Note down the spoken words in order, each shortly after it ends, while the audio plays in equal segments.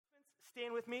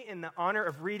Stand with me in the honor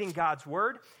of reading God's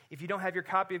Word. If you don't have your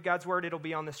copy of God's Word, it'll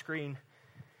be on the screen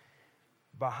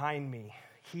behind me.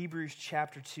 Hebrews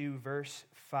chapter 2, verse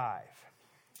 5.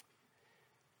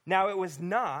 Now it was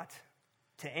not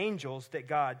to angels that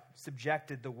God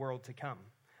subjected the world to come,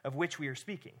 of which we are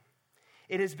speaking.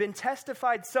 It has been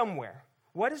testified somewhere,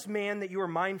 what is man that you are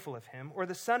mindful of him, or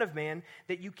the son of man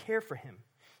that you care for him?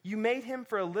 You made him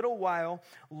for a little while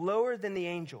lower than the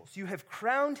angels. You have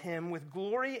crowned him with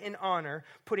glory and honor,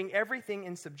 putting everything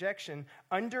in subjection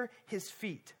under his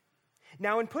feet.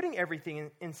 Now, in putting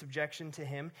everything in subjection to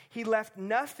him, he left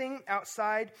nothing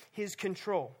outside his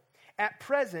control. At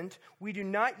present, we do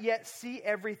not yet see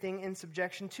everything in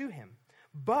subjection to him,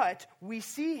 but we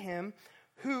see him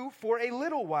who for a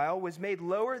little while was made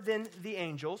lower than the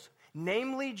angels,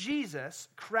 namely Jesus,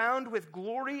 crowned with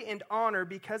glory and honor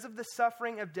because of the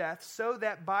suffering of death, so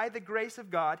that by the grace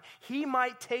of God he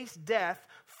might taste death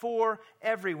for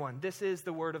everyone. This is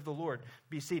the word of the Lord.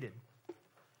 Be seated.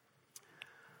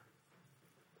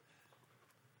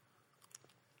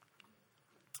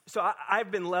 So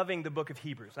I've been loving the book of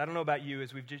Hebrews. I don't know about you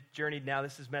as we've just journeyed now.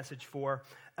 This is message 4.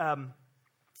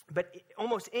 But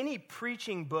almost any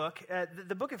preaching book,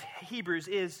 the book of Hebrews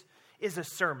is a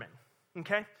sermon,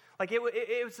 okay? Like it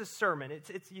was a sermon.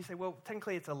 You say, well,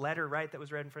 technically it's a letter, right, that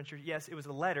was read in front of you. Yes, it was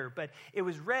a letter, but it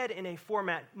was read in a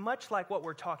format much like what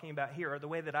we're talking about here, or the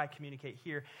way that I communicate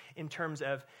here in terms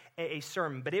of a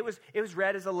sermon. But it was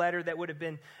read as a letter that would have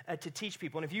been to teach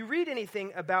people. And if you read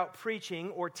anything about preaching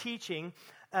or teaching,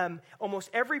 almost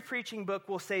every preaching book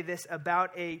will say this about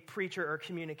a preacher or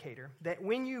communicator, that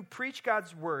when you preach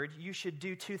God's word, you should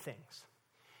do two things.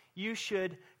 You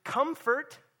should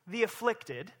comfort the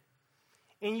afflicted,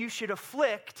 and you should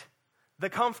afflict the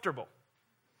comfortable.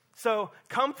 So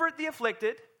comfort the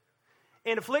afflicted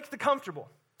and afflict the comfortable.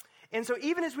 And so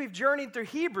even as we've journeyed through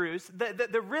Hebrews,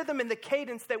 the rhythm and the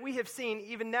cadence that we have seen,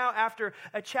 even now after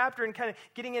a chapter and kind of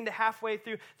getting into halfway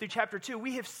through chapter 2,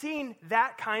 we have seen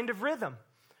that kind of rhythm,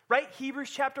 right? Hebrews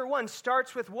chapter 1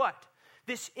 starts with what?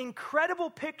 This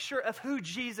incredible picture of who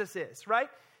Jesus is, right?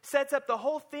 Sets up the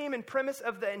whole theme and premise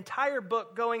of the entire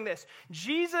book going this: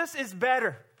 Jesus is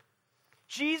better.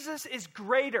 Jesus is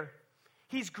greater.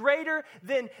 He's greater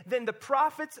than the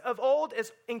prophets of old, as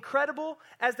incredible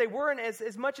as they were and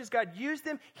as much as God used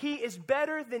them. He is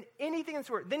better than anything in this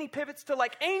world. Then he pivots to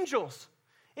like angels.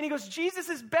 And he goes, Jesus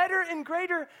is better and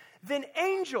greater than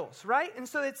angels, right? And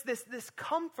so it's this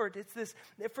comfort. It's this,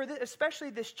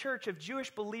 especially this church of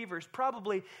Jewish believers,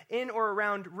 probably in or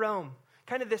around Rome.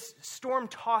 Kind of this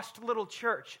storm-tossed little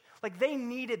church. Like they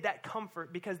needed that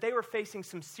comfort because they were facing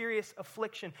some serious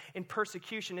affliction and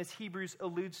persecution, as Hebrews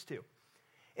alludes to.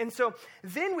 And so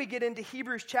then we get into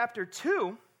Hebrews chapter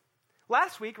 2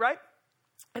 last week, right?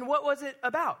 And what was it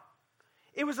about?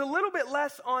 It was a little bit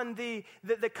less on the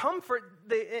comfort.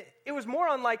 It was more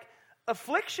on like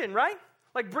affliction, right?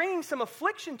 Like bringing some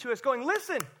affliction to us, going,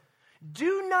 listen,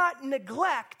 do not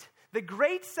neglect the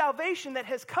great salvation that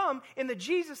has come in the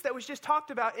Jesus that was just talked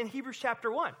about in Hebrews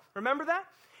chapter 1. Remember that?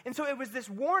 And so it was this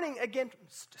warning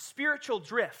against spiritual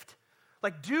drift.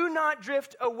 Like, do not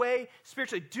drift away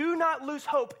spiritually. Do not lose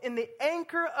hope in the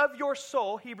anchor of your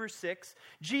soul, Hebrews 6,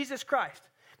 Jesus Christ.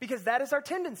 Because that is our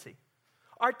tendency.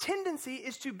 Our tendency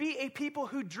is to be a people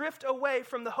who drift away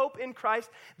from the hope in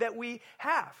Christ that we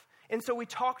have. And so we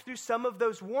talked through some of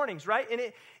those warnings, right?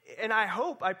 And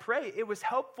I pray it was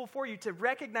helpful for you to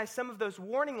recognize some of those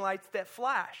warning lights that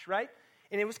flash, right?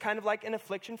 And it was kind of like an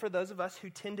affliction for those of us who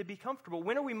tend to be comfortable.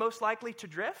 When are we most likely to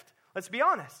drift? Let's be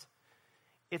honest.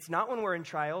 It's not when we're in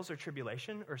trials or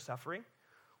tribulation or suffering.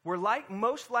 We're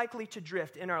most likely to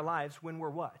drift in our lives when we're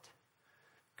what?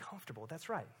 Comfortable, that's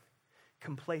right.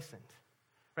 Complacent,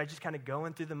 right? Just kind of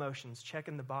going through the motions,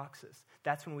 checking the boxes.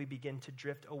 That's when we begin to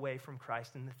drift away from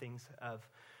Christ and the things of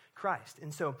Christ.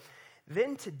 And so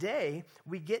then today,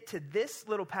 we get to this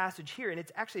little passage here, and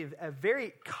it's actually a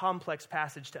very complex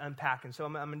passage to unpack, and so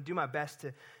I'm going to do my best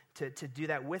to do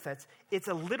that with us. It's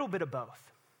a little bit of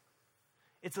both.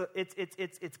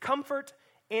 It's comfort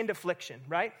and affliction,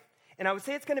 right? And I would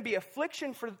say it's going to be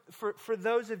affliction for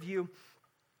those of you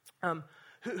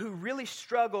who really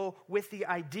struggle with the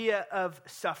idea of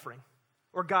suffering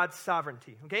or God's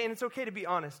sovereignty, okay? And it's okay to be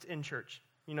honest in church.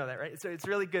 You know that, right? So it's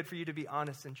really good for you to be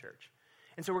honest in church.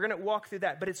 And so we're going to walk through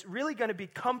that. But it's really going to be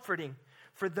comforting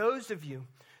for those of you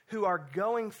who are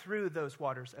going through those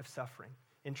waters of suffering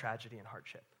and tragedy and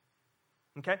hardship.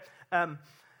 Okay?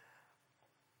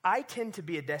 I tend to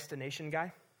be a destination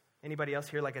guy. Anybody else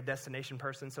here like a destination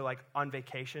person? So like on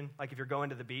vacation, like if you're going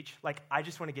to the beach, like I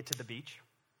just want to get to the beach,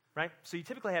 right? So you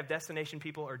typically have destination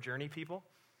people or journey people.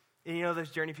 And you know those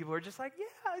journey people are just like,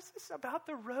 yeah, is this about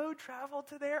the road travel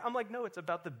to there? I'm like, no, it's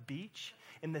about the beach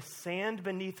and the sand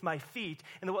beneath my feet.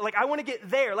 And I want to get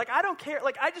there. Like, I don't care.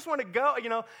 Like, I just want to go, you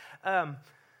know.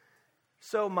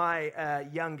 So my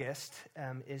youngest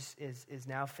is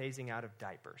now phasing out of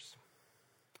diapers.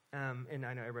 And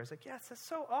I know everybody's like, yes, that's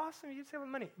so awesome. You save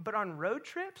money. But on road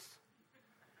trips,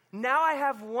 now I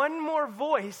have one more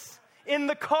voice in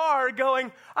the car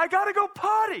going, I got to go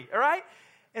potty, all right?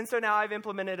 And so now I've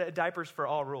implemented a diapers for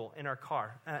all rule in our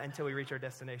car until we reach our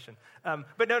destination.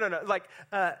 But no. Like,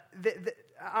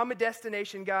 I'm a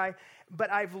destination guy,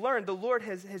 but I've learned, the Lord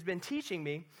has been teaching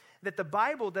me that the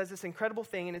Bible does this incredible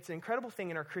thing, and it's an incredible thing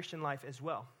in our Christian life as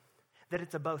well, that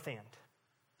it's a both and.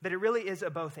 That it really is a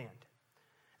both and.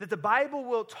 That the Bible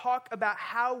will talk about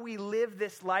how we live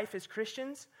this life as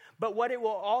Christians, but what it will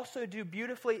also do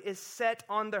beautifully is set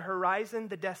on the horizon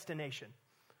the destination.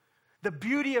 The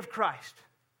beauty of Christ.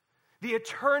 The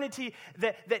eternity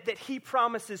that he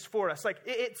promises for us. Like,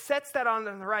 it sets that on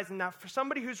the horizon. Now, for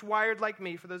somebody who's wired like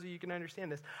me, for those of you who can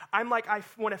understand this, I'm like, I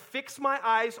want to fix my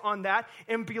eyes on that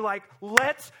and be like,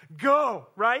 let's go,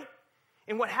 right?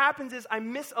 And what happens is I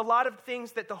miss a lot of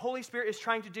things that the Holy Spirit is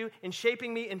trying to do in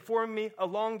shaping me, informing me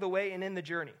along the way and in the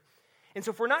journey. And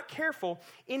so if we're not careful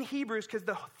in Hebrews, because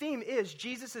the theme is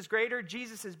Jesus is greater,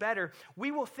 Jesus is better,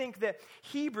 we will think that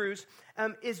Hebrews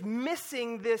is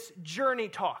missing this journey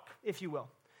talk, if you will.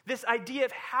 This idea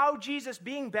of how Jesus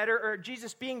being better or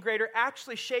Jesus being greater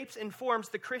actually shapes and forms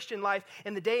the Christian life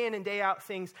and the day in and day out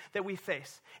things that we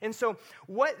face. And so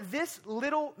what these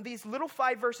little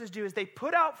 5 verses do is they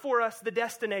put out for us the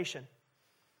destination.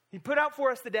 He put out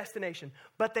for us the destination.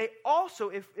 But they also,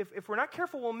 if we're not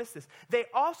careful, we'll miss this. They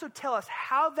also tell us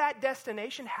how that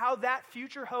destination, how that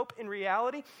future hope in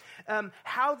reality,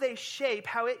 how it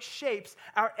shapes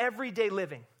our everyday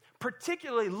living.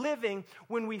 Particularly living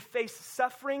when we face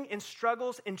suffering and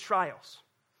struggles and trials.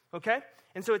 Okay?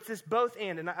 And so it's this both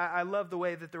and I love the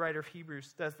way that the writer of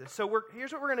Hebrews does this. So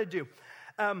here's what we're going to do.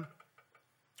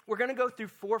 We're going to go through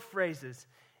 4 phrases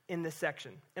in this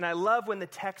section. And I love when the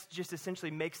text just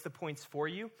essentially makes the points for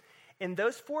you. And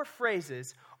those 4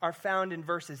 phrases are found in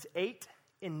verses 8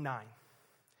 and 9.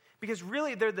 Because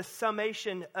really they're the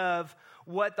summation of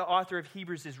what the author of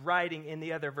Hebrews is writing in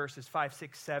the other verses 5,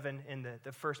 6, 7, and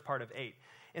the first part of 8.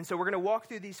 And so we're going to walk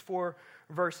through these 4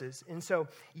 verses. And so,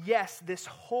 yes, this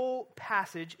whole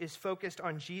passage is focused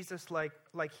on Jesus like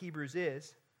Hebrews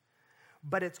is,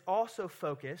 but it's also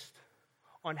focused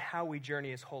on how we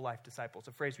journey as whole life disciples,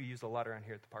 a phrase we use a lot around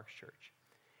here at the Parks Church.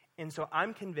 And so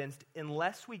I'm convinced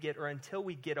until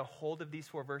we get a hold of these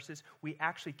 4 verses, we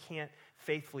actually can't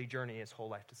faithfully journey as whole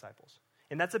life disciples.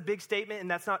 And that's a big statement, and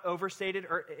that's not overstated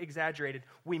or exaggerated.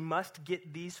 We must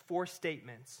get these 4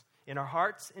 statements in our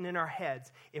hearts and in our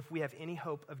heads if we have any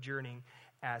hope of journeying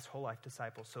as whole life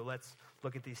disciples. So let's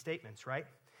look at these statements, right?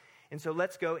 And so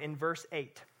let's go in verse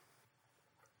 8.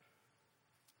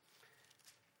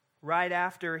 Right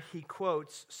after he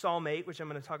quotes Psalm 8, which I'm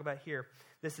going to talk about here,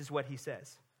 this is what he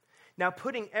says. Now,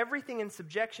 putting everything in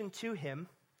subjection to him,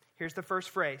 here's the first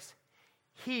phrase.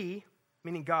 He,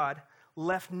 meaning God,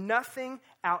 left nothing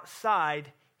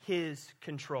outside his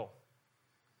control.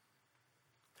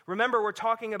 Remember, we're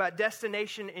talking about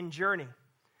destination and journey.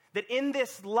 That in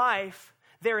this life,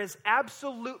 there is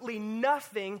absolutely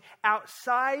nothing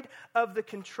outside of the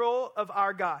control of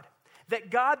our God.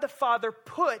 That God the Father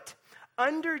put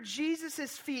under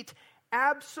Jesus' feet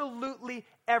absolutely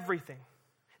everything.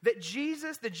 That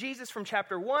Jesus, the Jesus from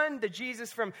chapter 1, the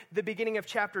Jesus from the beginning of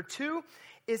chapter 2,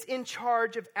 is in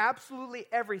charge of absolutely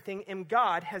everything, and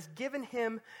God has given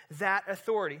him that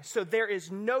authority. So there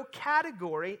is no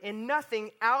category and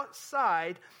nothing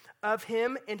outside of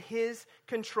him and his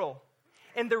control.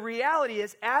 And the reality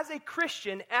is, as a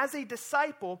Christian, as a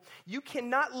disciple, you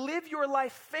cannot live your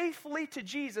life faithfully to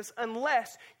Jesus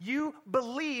unless you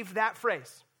believe that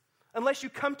phrase. Unless you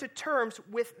come to terms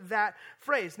with that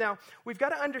phrase. Now, we've got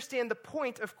to understand the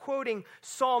point of quoting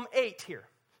Psalm 8 here.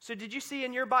 So did you see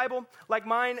in your Bible, like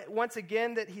mine, once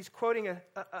again, that he's quoting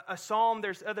a psalm?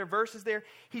 There's other verses there.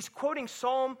 He's quoting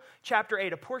Psalm chapter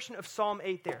 8, a portion of Psalm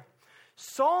 8 there.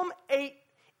 Psalm 8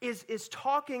 is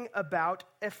talking about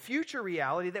a future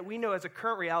reality that we know as a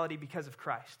current reality because of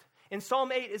Christ. And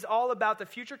Psalm 8 is all about the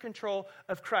future control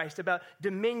of Christ, about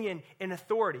dominion and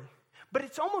authority. But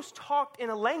it's almost talked in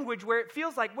a language where it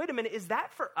feels like, wait a minute, is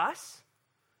that for us?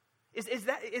 Is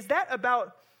that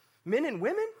about men and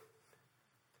women?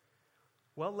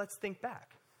 Well, let's think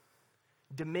back.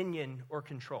 Dominion or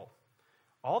control.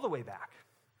 All the way back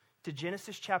to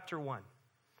Genesis chapter 1.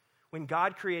 When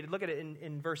God created, look at it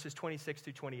in verses 26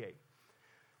 through 28.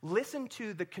 listen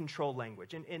to the control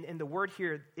language. And the word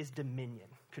here is dominion,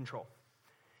 control.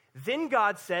 Then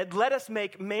God said, let us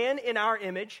make man in our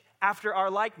image after our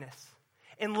likeness.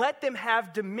 And let them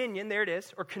have dominion, there it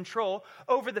is, or control,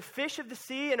 over the fish of the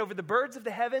sea and over the birds of the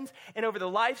heavens and over the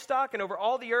livestock and over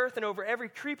all the earth and over every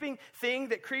creeping thing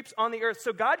that creeps on the earth.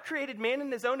 So God created man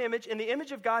in his own image. In the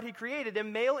image of God he created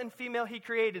them. Male and female he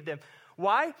created them.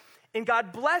 Why? And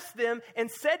God blessed them and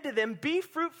said to them, be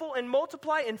fruitful and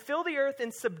multiply and fill the earth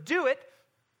and subdue it,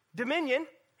 dominion,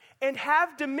 and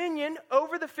have dominion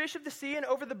over the fish of the sea and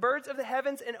over the birds of the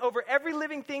heavens and over every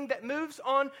living thing that moves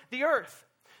on the earth.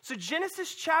 So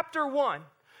Genesis chapter 1,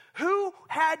 who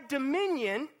had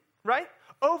dominion, right,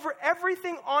 over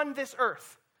everything on this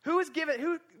earth? Who was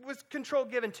control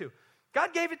given to?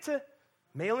 God gave it to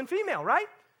male and female, right?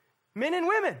 Men and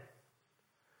women.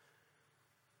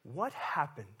 What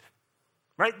happened?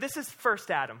 Right, this is first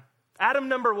Adam. Adam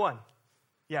number 1.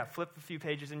 Yeah, flip a few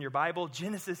pages in your Bible.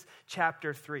 Genesis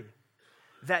chapter 3.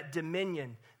 That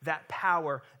dominion, that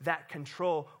power, that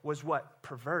control was what?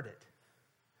 Perverted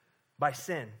by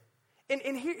sin.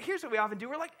 And here's what we often do.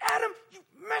 We're like, Adam, you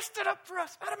messed it up for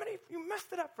us. Adam and Eve, you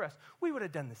messed it up for us. We would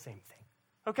have done the same thing,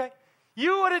 okay?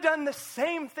 You would have done the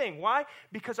same thing. Why?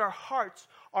 Because our hearts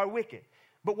are wicked.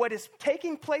 But what is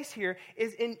taking place here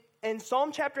is in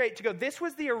Psalm chapter 8 to go, this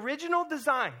was the original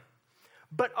design.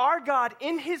 But our God,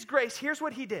 in his grace, here's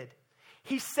what he did.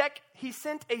 He sent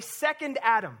a second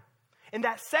Adam. And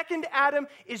that second Adam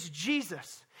is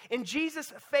Jesus. And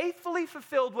Jesus faithfully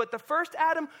fulfilled what the first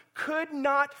Adam could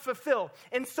not fulfill.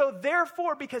 And so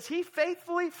therefore, because he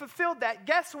faithfully fulfilled that,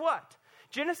 guess what?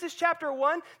 Genesis chapter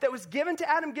 1 that was given to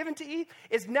Adam, given to Eve,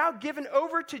 is now given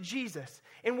over to Jesus.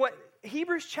 And what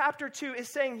Hebrews chapter 2 is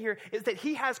saying here is that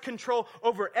he has control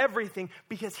over everything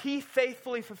because he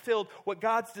faithfully fulfilled what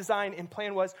God's design and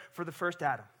plan was for the first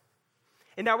Adam.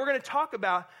 And now we're going to talk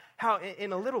about how,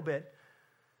 in a little bit,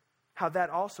 how that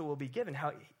also will be given,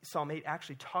 how Psalm 8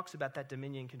 actually talks about that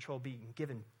dominion and control being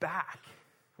given back,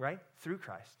 right, through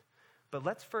Christ. But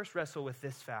let's first wrestle with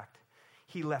this fact.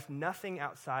 He left nothing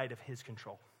outside of his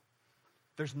control.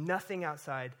 There's nothing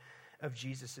outside of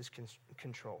Jesus'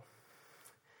 control.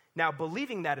 Now,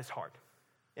 believing that is hard,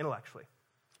 intellectually.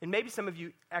 And maybe some of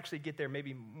you actually get there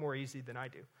maybe more easy than I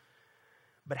do.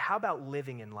 But how about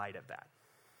living in light of that?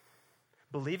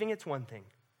 Believing it's one thing,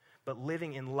 but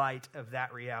living in light of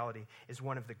that reality is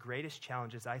one of the greatest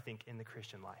challenges, I think, in the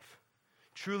Christian life.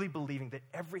 Truly believing that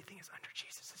everything is under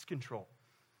Jesus' control.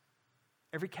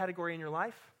 Every category in your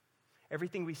life,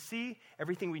 everything we see,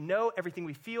 everything we know, everything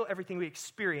we feel, everything we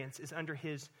experience is under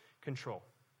his control.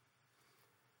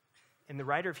 And the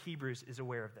writer of Hebrews is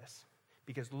aware of this.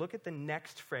 Because look at the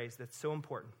next phrase that's so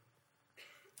important.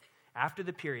 After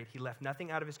the period, he left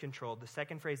nothing out of his control. The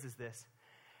second phrase is this.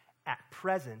 At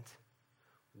present,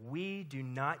 we do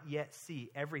not yet see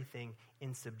everything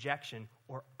in subjection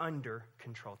or under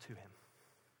control to him.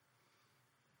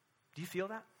 Do you feel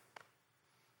that?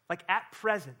 Like at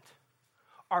present,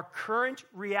 our current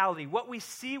reality, what we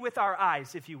see with our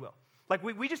eyes, if you will. Like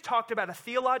we just talked about a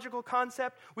theological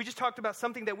concept. We just talked about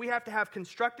something that we have to have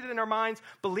constructed in our minds,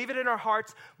 believe it in our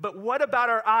hearts. But what about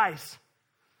our eyes?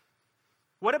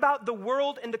 What about the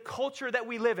world and the culture that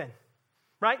we live in,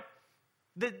 right?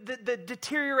 The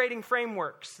deteriorating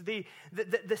frameworks, the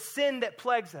sin that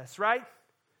plagues us, right?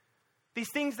 These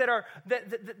things that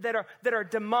are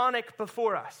demonic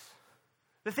before us.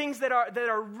 The things that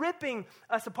are ripping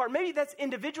us apart. Maybe that's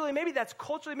individually, maybe that's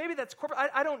culturally, maybe that's corporate.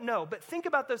 I don't know. But think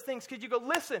about those things because you go,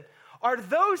 listen, are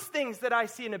those things that I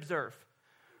see and observe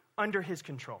under his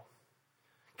control?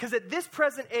 Because at this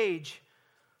present age,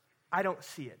 I don't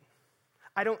see it.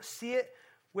 I don't see it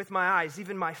with my eyes,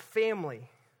 even my family.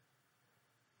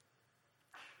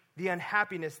 The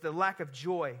unhappiness, the lack of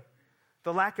joy,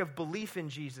 the lack of belief in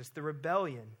Jesus, the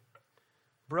rebellion,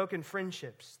 broken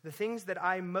friendships, the things that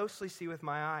I mostly see with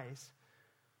my eyes,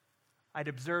 I'd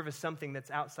observe as something that's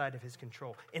outside of his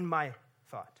control, in my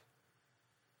thought.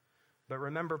 But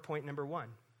remember point number 1.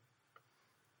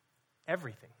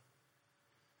 Everything.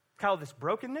 Call this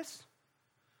brokenness,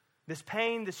 this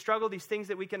pain, this struggle, these things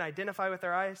that we can identify with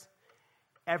our eyes,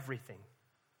 everything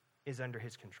is under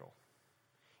his control.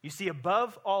 You see,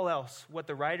 above all else, what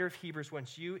the writer of Hebrews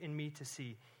wants you and me to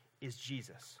see is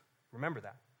Jesus. Remember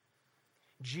that.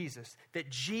 Jesus. That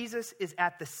Jesus is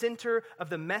at the center of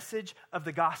the message of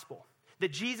the gospel.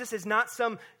 That Jesus is not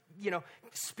some,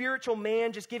 spiritual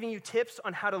man just giving you tips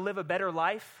on how to live a better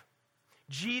life.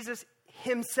 Jesus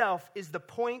himself is the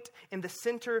point and the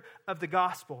center of the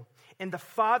gospel. And the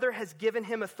Father has given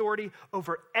him authority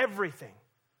over everything.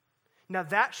 Now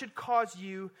that should cause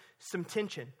you some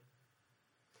tension.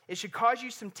 It should cause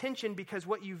you some tension because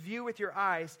what you view with your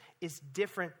eyes is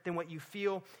different than what you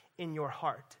feel in your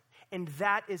heart. And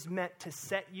that is meant to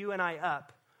set you and I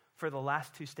up for the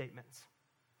last two statements.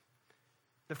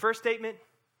 The first statement,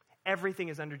 everything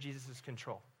is under Jesus'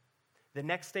 control. The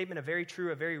next statement, a very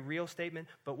true, a very real statement,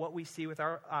 but what we see with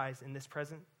our eyes in this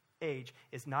present age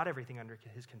is not everything under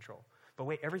his control. But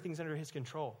wait, everything's under his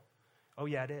control. Oh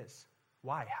yeah, it is.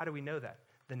 Why? How do we know that?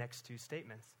 The next two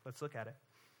statements. Let's look at it.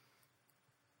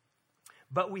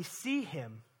 But we see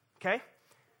him, okay?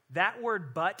 That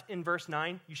word but in verse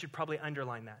 9, you should probably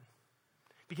underline that.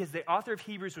 Because the author of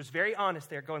Hebrews was very honest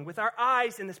there, going, with our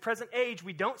eyes in this present age,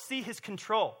 we don't see his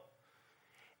control.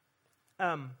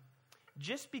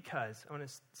 Just because, I want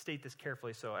to state this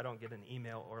carefully so I don't get an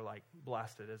email or like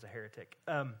blasted as a heretic.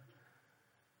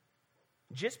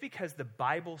 Just because the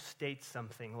Bible states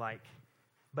something like,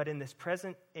 but in this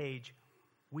present age,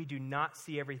 we do not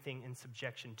see everything in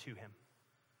subjection to him.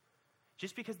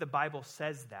 Just because the Bible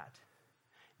says that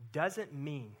doesn't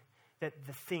mean that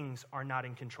the things are not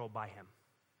in control by him.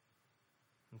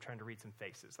 I'm trying to read some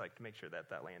faces, like to make sure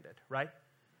that landed, right?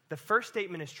 The first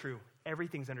statement is true.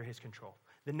 Everything's under his control.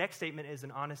 The next statement is an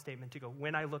honest statement to go,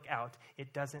 when I look out,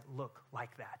 it doesn't look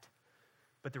like that.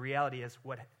 But the reality is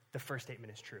what the first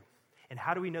statement is true. And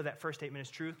how do we know that first statement is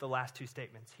true? The last two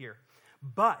statements here.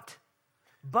 But,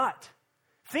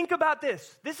 think about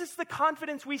this. This is the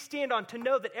confidence we stand on to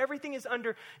know that everything is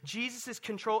under Jesus'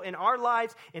 control in our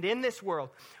lives and in this world.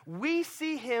 We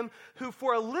see him who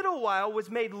for a little while was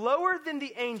made lower than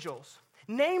the angels,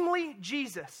 namely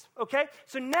Jesus, okay?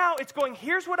 So now it's going,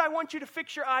 here's what I want you to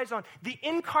fix your eyes on. The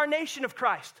incarnation of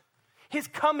Christ. His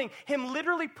coming, him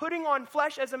literally putting on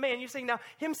flesh as a man. You're saying now,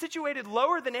 him situated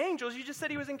lower than angels, you just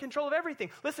said he was in control of everything.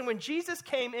 Listen, when Jesus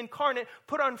came incarnate,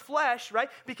 put on flesh, right,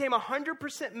 became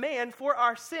 100% man for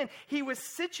our sin, he was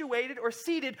situated or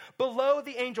seated below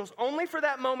the angels, only for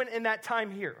that moment in that time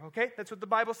here, okay? That's what the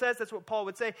Bible says. That's what Paul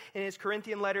would say in his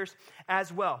Corinthian letters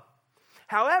as well.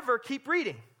 However, keep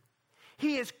reading.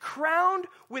 He is crowned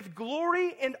with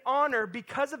glory and honor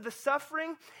because of the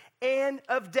suffering and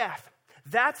of death.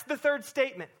 That's the third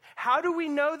statement. How do we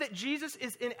know that Jesus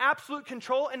is in absolute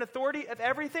control and authority of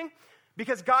everything?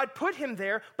 Because God put him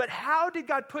there, but how did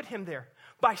God put him there?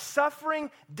 By suffering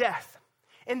death.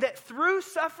 And that through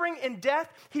suffering and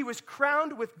death, he was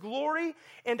crowned with glory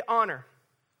and honor.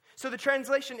 So the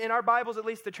translation in our Bibles, at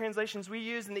least the translations we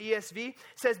use in the ESV,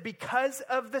 says because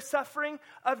of the suffering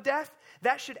of death.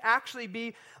 That should actually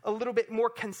be a little bit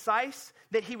more concise,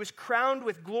 that he was crowned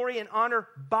with glory and honor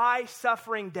by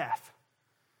suffering death.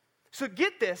 So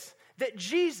get this, that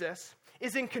Jesus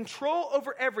is in control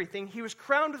over everything. He was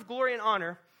crowned with glory and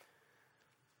honor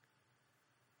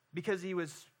because he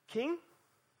was king,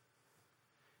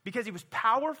 because he was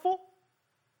powerful,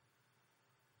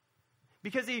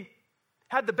 because he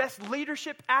had the best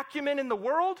leadership acumen in the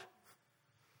world.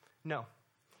 No,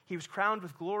 he was crowned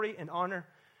with glory and honor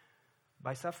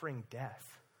by suffering death.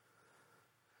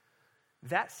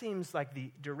 That seems like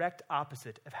the direct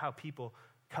opposite of how people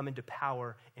come into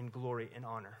power and glory and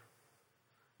honor.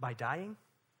 By dying?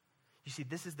 You see,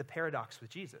 this is the paradox with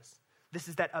Jesus. This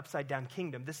is that upside down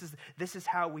kingdom. This is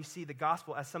how we see the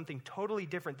gospel as something totally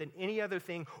different than any other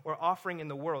thing or offering in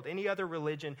the world, any other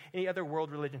religion, any other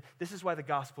world religion. This is why the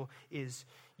gospel is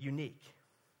unique.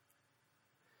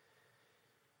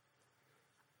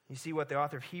 You see, what the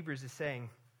author of Hebrews is saying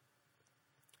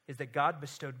is that God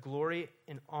bestowed glory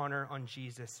and honor on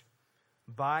Jesus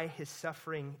by his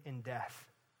suffering and death.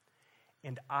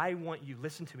 And I want you,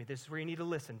 listen to me, this is where you need to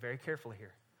listen very carefully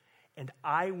here. And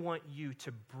I want you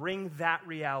to bring that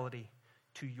reality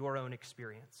to your own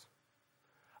experience.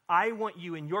 I want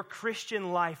you in your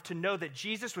Christian life to know that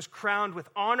Jesus was crowned with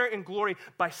honor and glory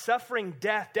by suffering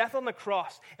death on the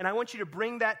cross. And I want you to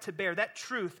bring that to bear, that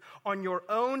truth, on your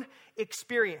own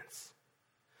experience.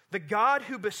 The God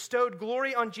who bestowed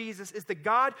glory on Jesus is the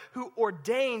God who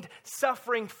ordained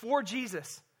suffering for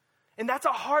Jesus. And that's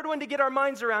a hard one to get our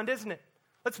minds around, isn't it?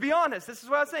 Let's be honest. This is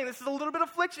what I was saying. This is a little bit of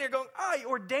affliction. You're going, he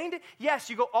ordained it? Yes,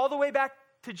 you go all the way back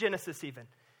to Genesis even.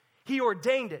 He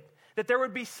ordained it, that there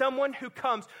would be someone who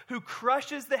comes, who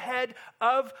crushes the head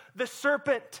of the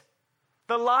serpent,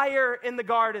 the liar in the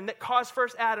garden that caused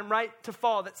first Adam, right, to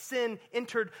fall, that sin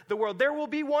entered the world. There will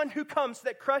be one who comes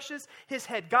that crushes his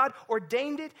head. God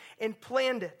ordained it and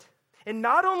planned it. And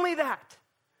not only that,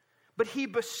 but he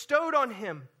bestowed on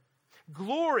him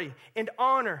glory and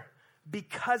honor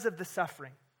because of the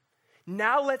suffering.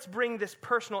 Now let's bring this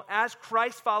personal as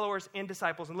Christ followers and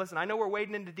disciples. And listen, I know we're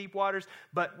wading into deep waters,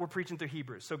 but we're preaching through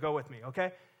Hebrews, so go with me,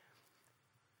 okay?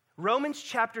 Romans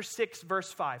chapter 6,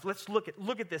 verse 5. Let's look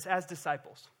at this as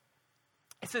disciples.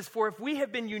 It says, for if we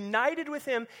have been united with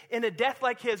him in a death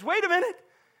like his. Wait a minute.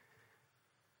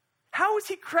 How is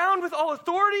he crowned with all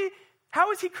authority?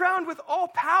 How is he crowned with all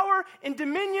power and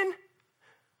dominion?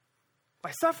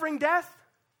 By suffering death?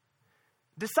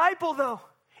 Disciple, though,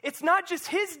 it's not just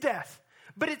his death,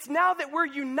 but it's now that we're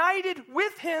united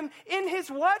with him in his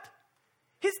what?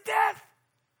 His death.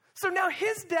 So now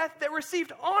his death that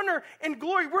received honor and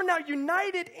glory, we're now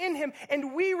united in him,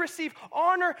 and we receive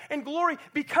honor and glory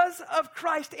because of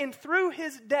Christ and through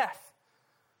his death.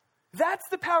 That's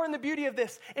the power and the beauty of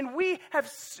this. And we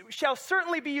shall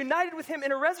certainly be united with him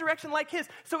in a resurrection like his.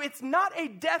 So it's not a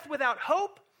death without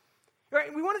hope.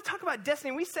 Right? We want to talk about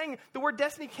destiny. We sang the word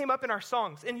destiny came up in our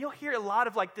songs. And you'll hear a lot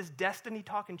of like this destiny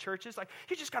talk in churches. Like,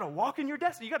 you just got to walk in your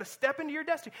destiny. You got to step into your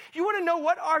destiny. You want to know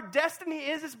what our destiny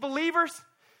is as believers?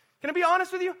 Can I be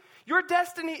honest with you? Your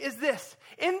destiny is this.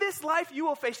 In this life, you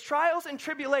will face trials and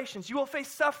tribulations. You will face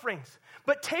sufferings.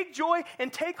 But take joy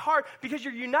and take heart because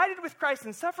you're united with Christ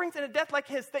in sufferings and a death like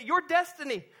his. That your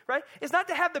destiny, right, is not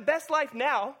to have the best life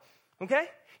now, okay?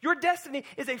 Your destiny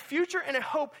is a future and a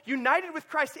hope united with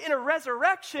Christ in a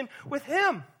resurrection with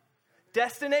him.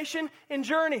 Destination and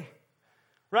journey,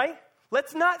 right?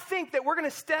 Let's not think that we're going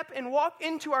to step and walk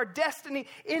into our destiny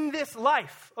in this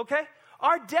life, okay?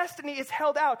 Our destiny is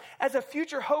held out as a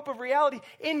future hope of reality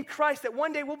in Christ, that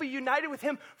one day we'll be united with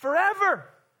him forever.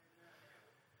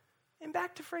 And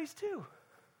back to phrase 2.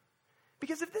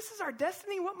 Because if this is our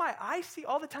destiny, what my eyes see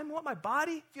all the time, what my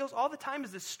body feels all the time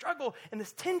is this struggle and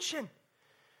this tension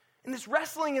and this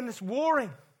wrestling and this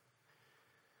warring.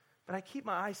 But I keep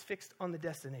my eyes fixed on the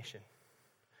destination.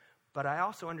 But I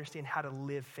also understand how to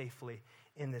live faithfully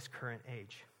in this current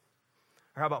age.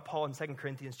 Or how about Paul in 2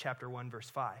 Corinthians chapter 1, verse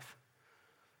 5?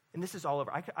 And this is all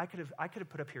over. I could have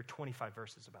put up here 25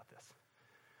 verses about this.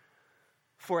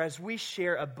 For as we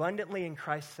share abundantly in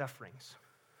Christ's sufferings,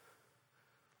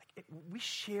 we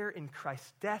share in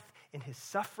Christ's death, in his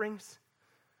sufferings,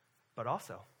 but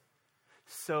also,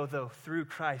 so though through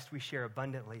Christ we share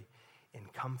abundantly in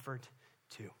comfort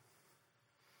too.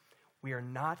 We are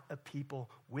not a people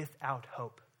without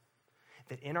hope.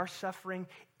 That in our suffering,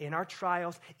 in our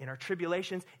trials, in our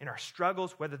tribulations, in our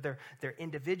struggles, whether they're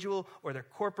individual or they're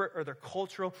corporate or they're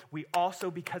cultural, we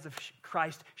also, because of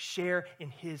Christ, share in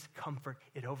his comfort.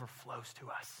 It overflows to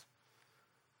us.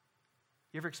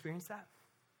 You ever experienced that?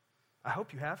 I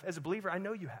hope you have. As a believer, I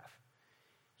know you have.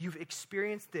 You've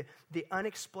experienced the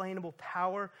unexplainable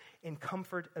power and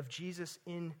comfort of Jesus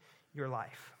in your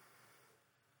life.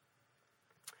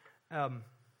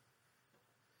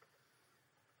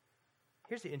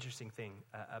 Here's the interesting thing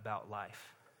about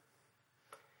life.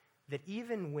 That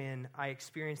even when I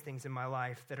experience things in my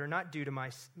life that are not due to my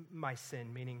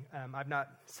sin, meaning I've not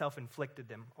self-inflicted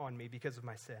them on me because of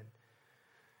my sin.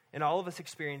 And all of us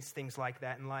experience things like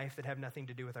that in life that have nothing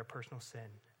to do with our personal sin.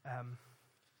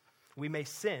 We may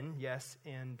sin, yes,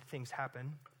 and things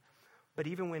happen. But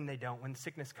even when they don't, when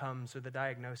sickness comes or the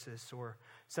diagnosis or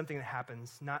something that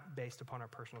happens not based upon our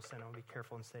personal sin, I'll be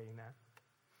careful in saying that.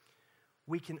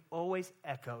 We can always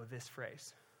echo this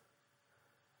phrase,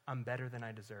 I'm better than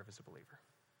I deserve as a believer.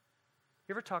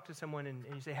 You ever talk to someone and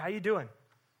you say, how you doing?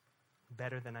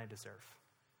 Better than I deserve.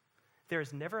 There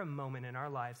is never a moment in our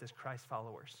lives as Christ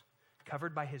followers,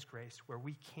 covered by his grace, where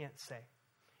we can't say,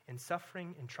 in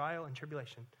suffering, in trial, and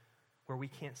tribulation, where we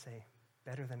can't say,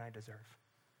 better than I deserve.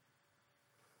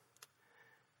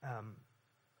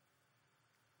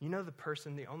 You know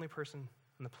the only person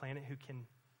on the planet who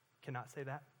cannot say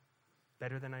that?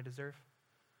 Better than I deserve?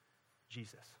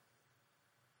 Jesus.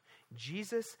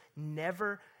 Jesus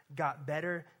never got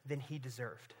better than he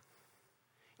deserved.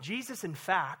 Jesus, in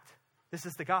fact, this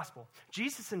is the gospel.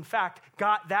 Jesus, in fact,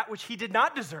 got that which he did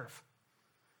not deserve.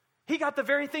 He got the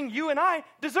very thing you and I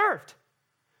deserved.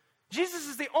 Jesus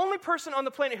is the only person on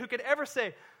the planet who could ever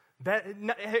say,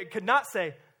 could not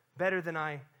say, better than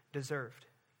I deserved.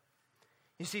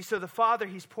 You see, so the Father,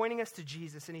 he's pointing us to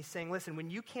Jesus, and he's saying, listen, when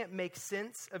you can't make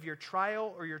sense of your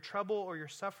trial or your trouble or your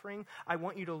suffering, I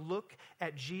want you to look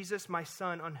at Jesus, my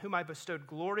Son, on whom I bestowed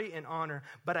glory and honor,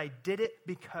 but I did it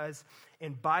because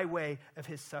and by way of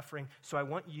his suffering. So I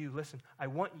want you, listen, I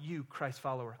want you, Christ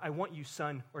follower, I want you,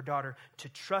 son or daughter, to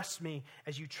trust me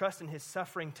as you trust in his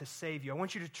suffering to save you. I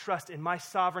want you to trust in my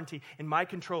sovereignty, in my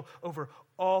control over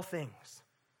all things.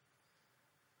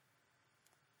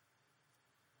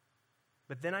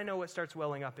 But then I know what starts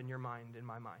welling up in your mind, in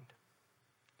my mind.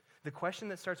 The question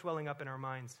that starts welling up in our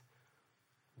minds,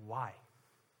 why?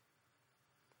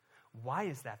 Why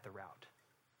is that the route?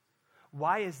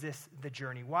 Why is this the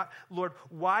journey? Why, Lord,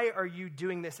 why are you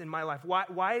doing this in my life?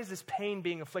 Why is this pain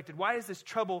being afflicted? Why is this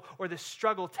trouble or this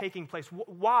struggle taking place?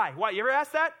 Why? You ever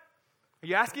ask that? Are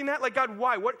you asking that? Like, God,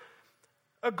 why? What?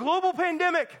 A global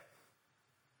pandemic,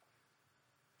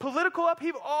 political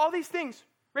upheaval, all these things.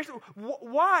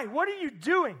 Why? What are you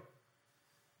doing?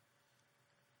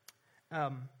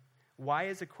 Why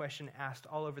is a question asked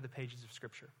all over the pages of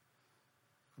Scripture.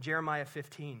 Jeremiah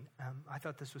 15. I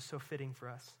thought this was so fitting for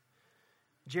us.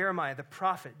 Jeremiah, the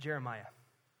prophet Jeremiah,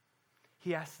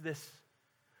 he asks this,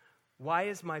 why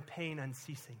is my pain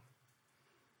unceasing?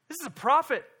 This is a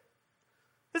prophet.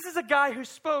 This is a guy who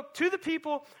spoke to the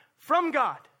people from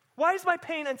God. Why is my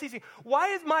pain unceasing? Why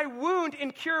is my wound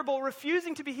incurable,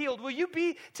 refusing to be healed? Will you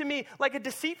be to me like a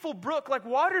deceitful brook, like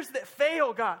waters that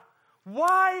fail, God?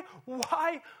 Why? You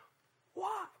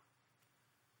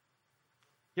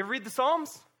ever read the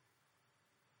Psalms?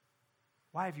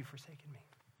 Why have you forsaken me?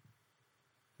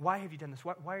 Why have you done this?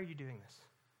 Why are you doing this?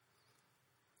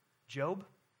 Job,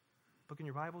 book in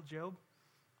your Bible, Job,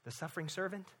 the suffering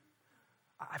servant.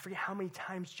 I forget how many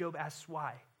times Job asks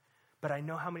why, but I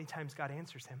know how many times God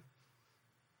answers him.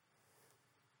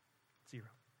 0.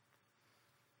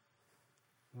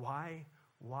 Why?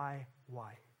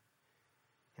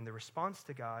 And the response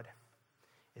to God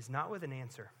is not with an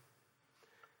answer,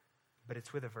 but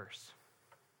it's with a verse.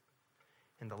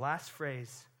 And the last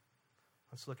phrase,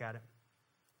 let's look at it.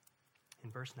 In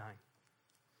verse 9.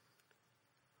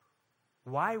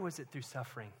 Why was it through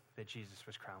suffering that Jesus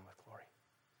was crowned with glory?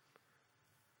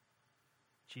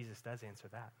 Jesus does answer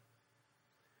that.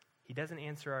 He doesn't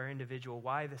answer our individual,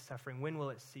 why the suffering, when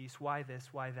will it cease, why this,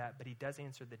 why that, but he does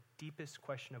answer the deepest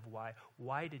question of why.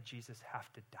 Why did Jesus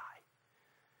have to die?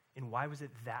 And why was it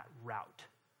that route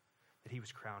that he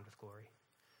was crowned with glory?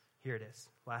 Here it is,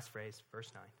 last phrase,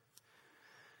 verse 9.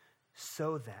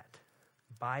 So that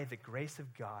by the grace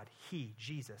of God, he,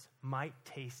 Jesus, might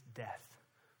taste death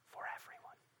for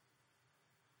everyone.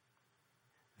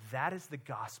 That is the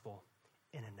gospel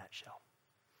in a nutshell.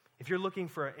 If you're looking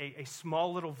for a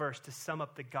small little verse to sum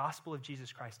up the gospel of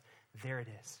Jesus Christ, there it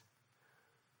is.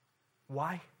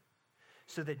 Why?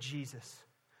 So that Jesus,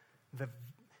 the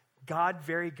God,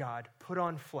 very God, put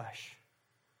on flesh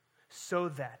so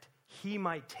that he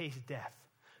might taste death,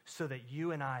 so that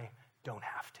you and I don't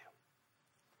have to.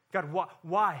 God,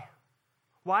 why?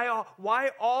 Why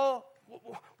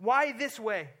this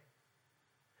way?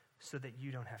 So that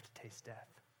you don't have to taste death.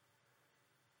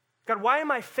 God, why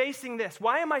am I facing this?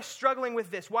 Why am I struggling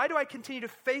with this? Why do I continue to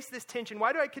face this tension?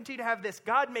 Why do I continue to have this?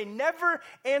 God may never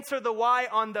answer the why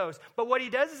on those. But what he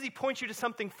does is he points you to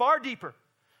something far deeper.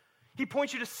 He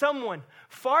points you to someone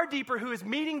far deeper who is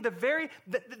meeting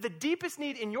the deepest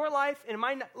need in your life and in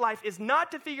my life is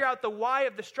not to figure out the why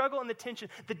of the struggle and the tension.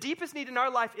 The deepest need in our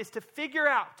life is to figure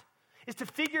out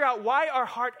why our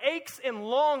heart aches and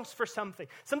longs for something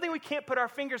we can't put our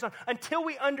fingers on until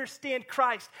we understand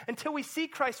Christ, until we see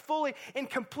Christ fully and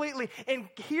completely and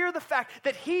hear the fact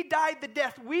that he died the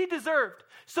death we deserved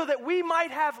so that we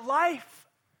might have life.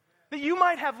 That you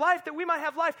might have life, that we might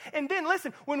have life. And then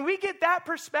listen, when we get that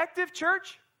perspective,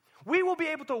 church, we will be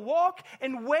able to walk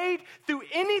and wade through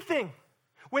anything.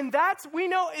 When we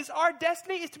know is our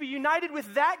destiny is to be united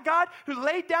with that God who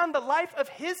laid down the life of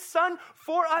his son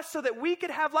for us so that we could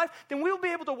have life, then we'll be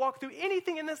able to walk through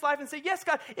anything in this life and say, yes,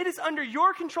 God, it is under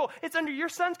your control. It's under your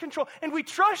son's control. And we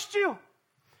trust you.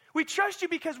 We trust you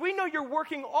because we know you're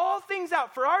working all things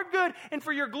out for our good and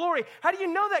for your glory. How do you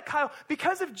know that, Kyle?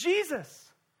 Because of Jesus.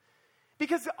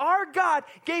 Because our God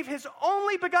gave his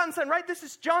only begotten son, right? This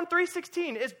is John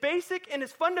 3:16, as basic and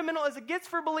as fundamental as it gets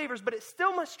for believers, but it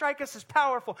still must strike us as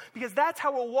powerful because that's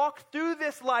how we'll walk through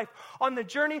this life on the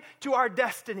journey to our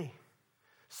destiny.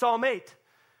 Psalm 8,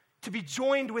 to be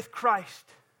joined with Christ,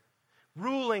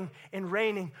 ruling and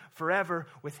reigning forever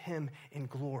with him in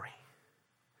glory.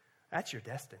 That's your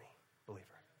destiny, believer.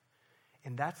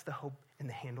 And that's the hope and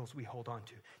the handles we hold on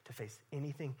to face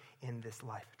anything in this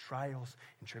life. Trials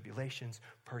and tribulations,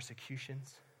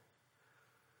 persecutions.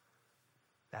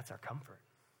 That's our comfort.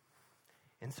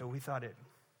 And so we thought it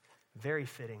very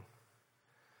fitting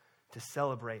to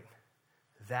celebrate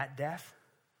that death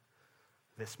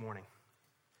this morning.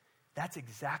 That's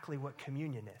exactly what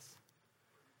communion is.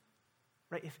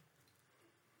 Right?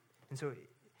 And so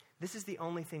this is the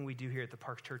only thing we do here at the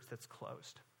Park Church that's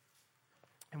closed.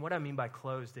 And what I mean by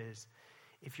closed is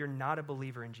if you're not a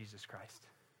believer in Jesus Christ,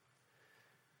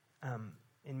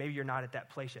 and maybe you're not at that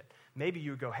place yet, maybe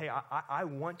you would go, hey, I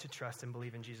want to trust and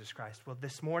believe in Jesus Christ. Well,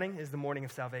 this morning is the morning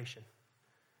of salvation.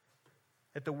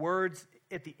 At the words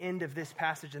at the end of this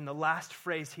passage in the last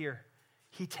phrase here,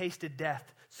 he tasted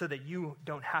death so that you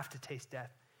don't have to taste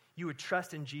death. You would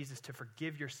trust in Jesus to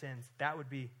forgive your sins. That would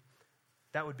be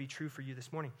true for you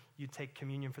this morning. You'd take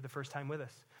communion for the first time with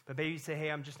us. But maybe you'd say,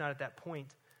 hey, I'm just not at that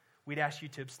point. we'd ask you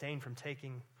to abstain from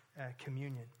taking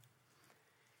communion.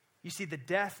 You see, the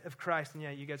death of Christ, and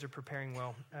yeah, you guys are preparing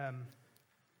well.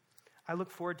 I look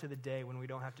forward to the day when we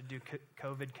don't have to do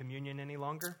COVID communion any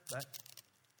longer, but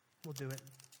we'll do it.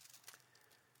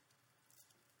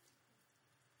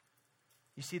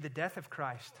 You see, the death of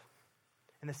Christ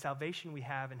and the salvation we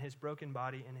have in his broken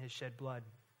body and his shed blood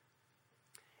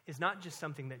is not just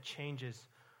something that changes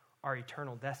our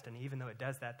eternal destiny, even though it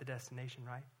does that, the destination,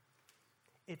 right?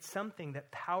 It's something that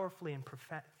powerfully and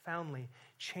profoundly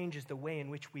changes the way in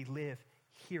which we live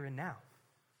here and now.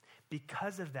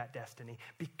 Because of that destiny,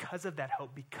 because of that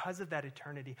hope, because of that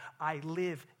eternity, I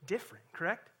live different,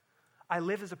 correct? I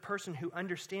live as a person who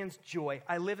understands joy.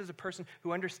 I live as a person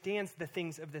who understands the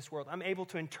things of this world. I'm able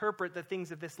to interpret the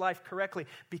things of this life correctly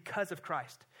because of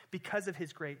Christ, because of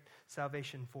his great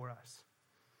salvation for us.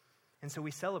 And so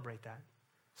we celebrate that.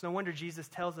 It's no wonder Jesus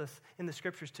tells us in the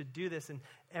scriptures to do this, and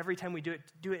every time we do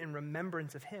it in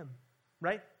remembrance of him,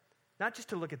 right? Not just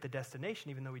to look at the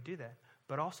destination, even though we do that,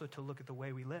 but also to look at the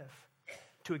way we live,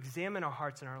 to examine our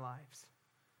hearts and our lives.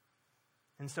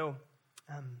 And so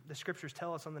the scriptures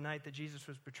tell us on the night that Jesus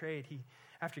was betrayed,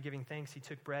 after giving thanks, he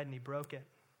took bread and he broke it.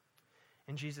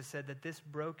 And Jesus said that this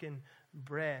broken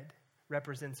bread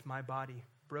represents my body,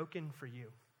 broken for you.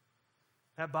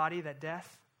 That body, that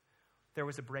death, there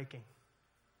was a breaking.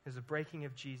 There's a breaking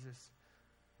of Jesus,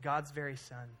 God's very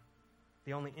Son,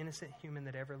 the only innocent human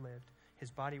that ever lived. His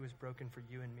body was broken for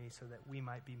you and me so that we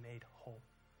might be made whole.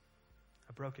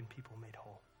 A broken people made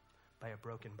whole by a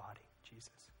broken body,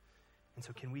 Jesus. And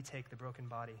so can we take the broken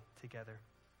body together?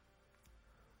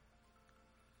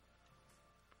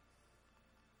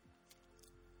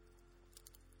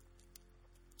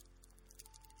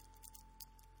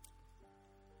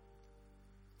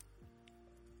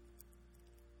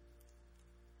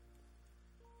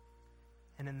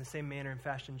 And in the same manner and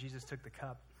fashion, Jesus took the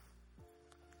cup.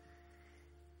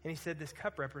 And he said, this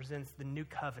cup represents the new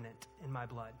covenant in my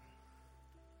blood.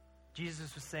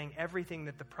 Jesus was saying everything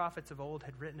that the prophets of old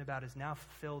had written about is now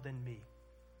fulfilled in me.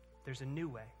 There's a new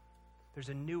way. There's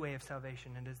a new way of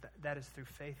salvation, and that is through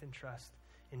faith and trust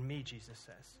in me, Jesus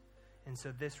says. And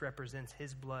so this represents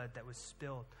his blood that was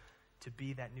spilled to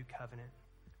be that new covenant.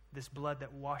 This blood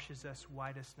that washes us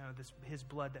white as snow. His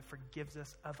blood that forgives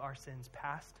us of our sins,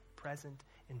 past, present,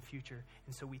 and future.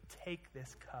 And so we take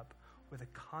this cup with a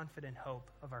confident hope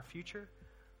of our future,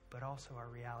 but also our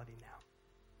reality now.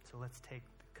 So let's take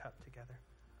the cup together.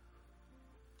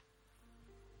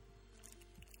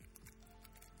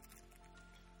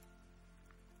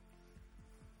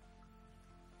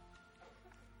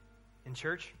 In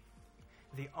church,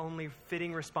 the only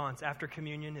fitting response after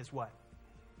communion is what?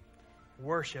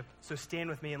 Worship. So stand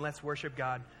with me and let's worship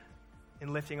God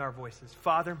in lifting our voices.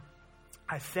 Father,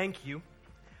 I thank you.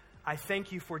 I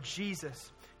thank you for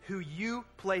Jesus, who you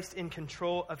placed in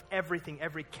control of everything.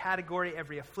 Every category,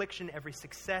 every affliction, every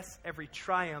success, every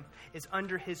triumph is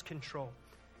under his control.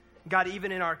 God,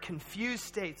 even in our confused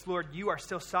states, Lord, you are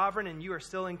still sovereign and you are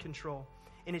still in control.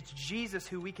 And it's Jesus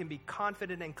who we can be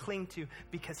confident and cling to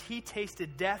because he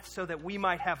tasted death so that we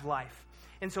might have life.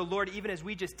 And so, Lord, even as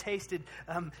we just tasted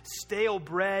stale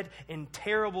bread and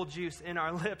terrible juice in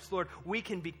our lips, Lord, we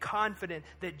can be confident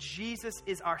that Jesus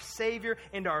is our Savior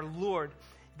and our Lord,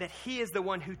 that he is the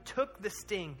one who took the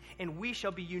sting, and we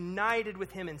shall be united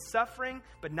with him in suffering,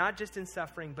 but not just in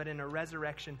suffering, but in a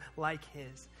resurrection like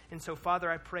his. And so, Father,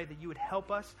 I pray that you would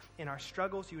help us in our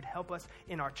struggles, you would help us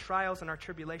in our trials and our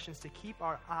tribulations to keep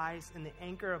our eyes and the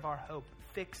anchor of our hope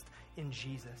fixed in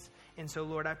Jesus. And so,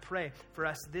 Lord, I pray for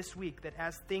us this week that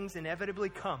as things inevitably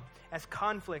come, as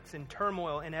conflicts and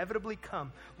turmoil inevitably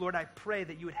come, Lord, I pray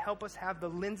that you would help us have the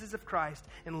lenses of Christ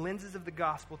and lenses of the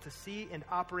gospel to see and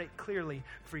operate clearly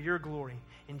for your glory.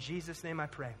 In Jesus' name I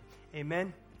pray.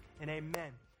 Amen and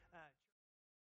amen.